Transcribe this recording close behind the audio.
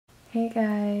Hey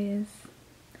guys,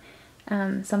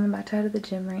 so I'm about to head to the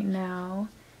gym right now.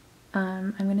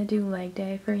 I'm gonna do leg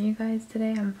day for you guys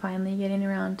today. I'm finally getting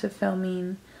around to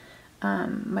filming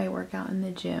my workout in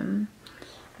the gym,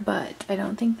 but I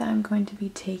don't think that I'm going to be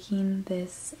taking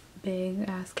this big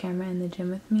ass camera in the gym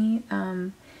with me.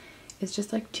 It's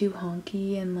just like too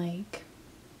honky and like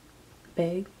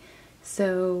big,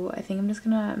 so I think I'm just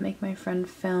gonna make my friend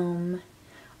film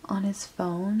on his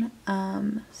phone,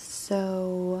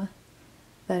 so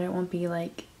that it won't be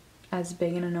like as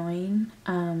big and annoying.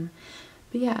 But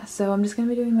yeah, so I'm just gonna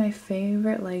be doing my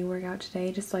favorite leg workout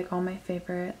today, just like all my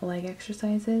favorite leg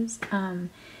exercises.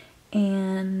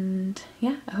 And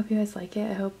yeah, I hope you guys like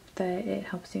it. I hope that it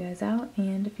helps you guys out,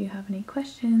 and if you have any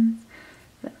questions,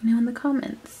 let me know in the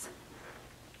comments.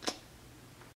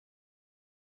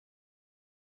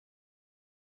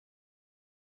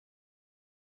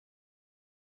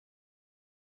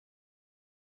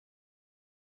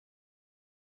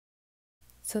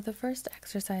 So the first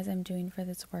exercise I'm doing for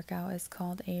this workout is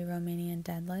called a Romanian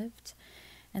deadlift.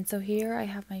 And so here I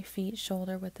have my feet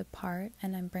shoulder width apart,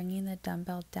 and I'm bringing the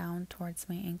dumbbell down towards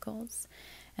my ankles.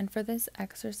 And for this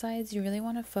exercise, you really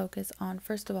want to focus on,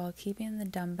 first of all, keeping the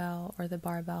dumbbell or the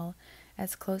barbell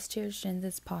as close to your shins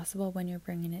as possible when you're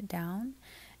bringing it down,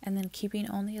 and then keeping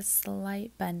only a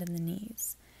slight bend in the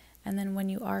knees. And then when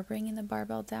you are bringing the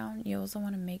barbell down, you also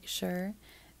want to make sure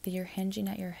that you're hinging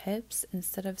at your hips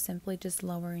instead of simply just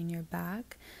lowering your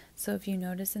back. So if you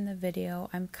notice in the video,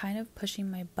 I'm kind of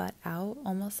pushing my butt out,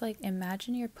 almost like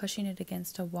imagine you're pushing it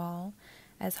against a wall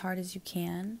as hard as you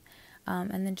can,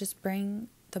 and then just bring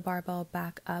the barbell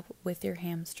back up with your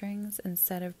hamstrings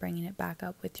instead of bringing it back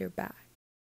up with your back.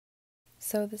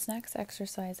 So this next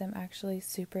exercise I'm actually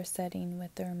supersetting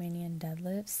with the Romanian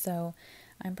deadlifts. So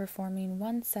I'm performing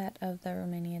one set of the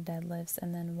Romanian deadlifts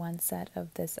and then one set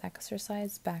of this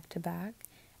exercise back to back,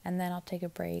 and then I'll take a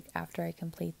break after I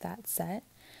complete that set.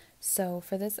 So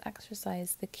for this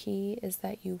exercise, the key is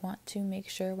that you want to make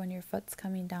sure when your foot's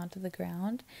coming down to the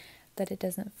ground that it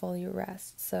doesn't fully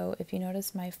rest. So if you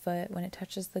notice my foot, when it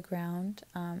touches the ground,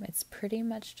 it's pretty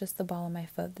much just the ball of my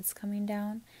foot that's coming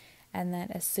down. And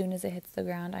then as soon as it hits the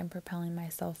ground, I'm propelling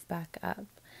myself back up.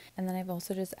 And then I've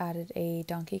also just added a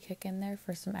donkey kick in there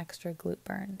for some extra glute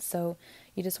burn. So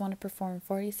you just want to perform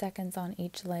 40 seconds on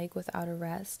each leg without a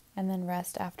rest, and then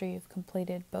rest after you've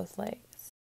completed both legs.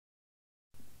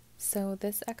 So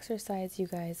this exercise you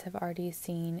guys have already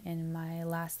seen in my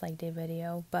last leg day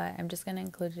video, but I'm just going to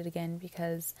include it again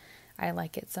because I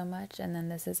like it so much, and then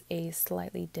this is a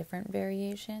slightly different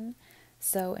variation.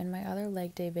 So in my other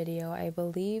leg day video, I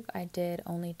believe I did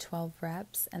only 12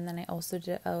 reps, and then I also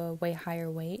did a way higher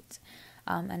weight.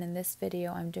 And in this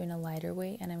video, I'm doing a lighter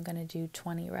weight, and I'm going to do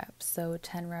 20 reps, so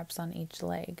 10 reps on each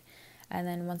leg. And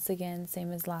then once again,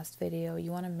 same as last video,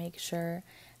 you want to make sure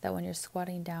that when you're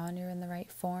squatting down, you're in the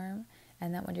right form,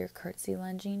 and that when you're curtsy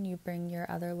lunging, you bring your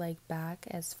other leg back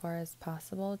as far as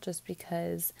possible, just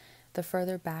because the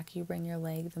further back you bring your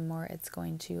leg, the more it's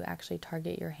going to actually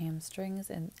target your hamstrings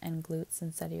and glutes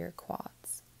instead of your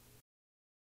quads.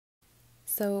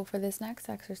 So for this next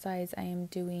exercise, I am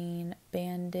doing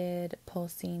banded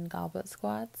pulsing goblet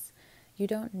squats. You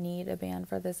don't need a band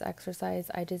for this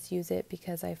exercise. I just use it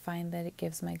because I find that it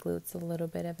gives my glutes a little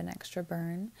bit of an extra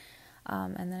burn.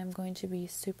 And then I'm going to be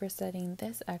supersetting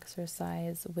this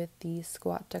exercise with the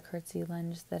squat to curtsy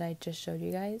lunge that I just showed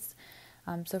you guys.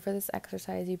 So for this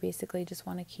exercise, you basically just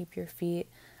want to keep your feet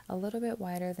a little bit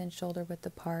wider than shoulder width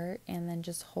apart, and then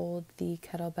just hold the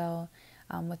kettlebell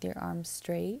with your arms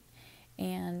straight.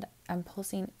 And I'm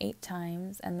pulsing 8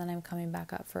 times, and then I'm coming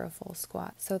back up for a full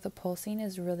squat. So the pulsing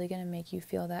is really going to make you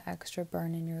feel that extra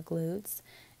burn in your glutes.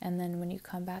 And then when you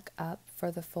come back up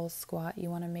for the full squat, you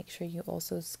want to make sure you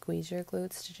also squeeze your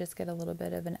glutes to just get a little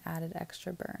bit of an added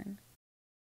extra burn.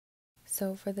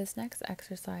 So for this next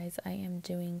exercise, I am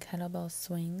doing kettlebell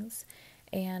swings.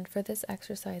 And for this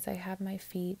exercise, I have my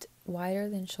feet wider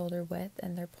than shoulder width,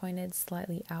 and they're pointed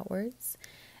slightly outwards.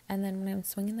 And then when I'm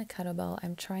swinging the kettlebell,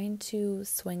 I'm trying to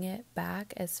swing it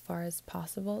back as far as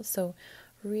possible. So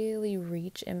really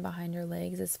reach in behind your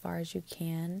legs as far as you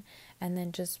can, and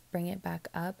then just bring it back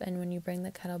up. And when you bring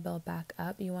the kettlebell back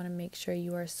up, you want to make sure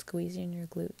you are squeezing your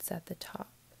glutes at the top.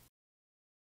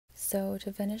 So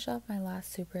to finish off my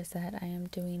last superset, I am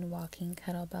doing walking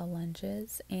kettlebell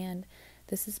lunges, and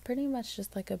this is pretty much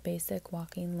just like a basic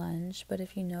walking lunge, but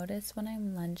if you notice when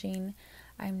I'm lunging,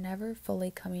 I'm never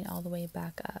fully coming all the way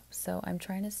back up. So I'm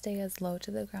trying to stay as low to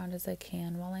the ground as I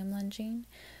can while I'm lunging,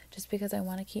 just because I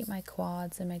want to keep my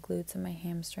quads and my glutes and my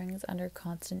hamstrings under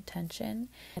constant tension.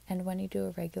 And when you do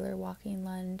a regular walking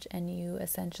lunge and you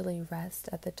essentially rest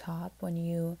at the top when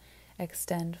you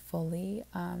extend fully,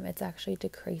 it's actually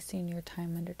decreasing your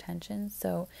time under tension,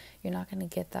 so you're not going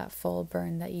to get that full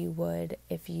burn that you would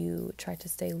if you try to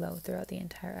stay low throughout the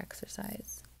entire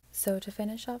exercise. So to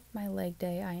finish off my leg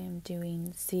day, I am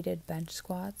doing seated bench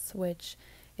squats, which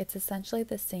it's essentially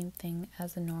the same thing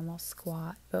as a normal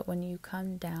squat, but when you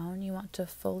come down, you want to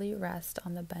fully rest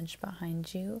on the bench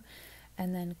behind you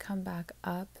and then come back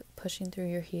up, pushing through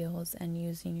your heels and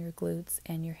using your glutes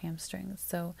and your hamstrings.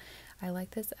 So I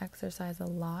like this exercise a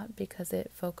lot because it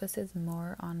focuses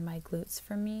more on my glutes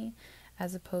for me,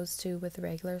 as opposed to with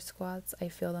regular squats, I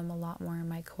feel them a lot more in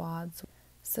my quads.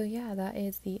 So yeah, that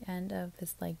is the end of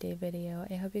this leg day video.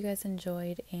 I hope you guys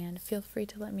enjoyed, and feel free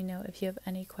to let me know if you have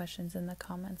any questions in the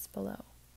comments below.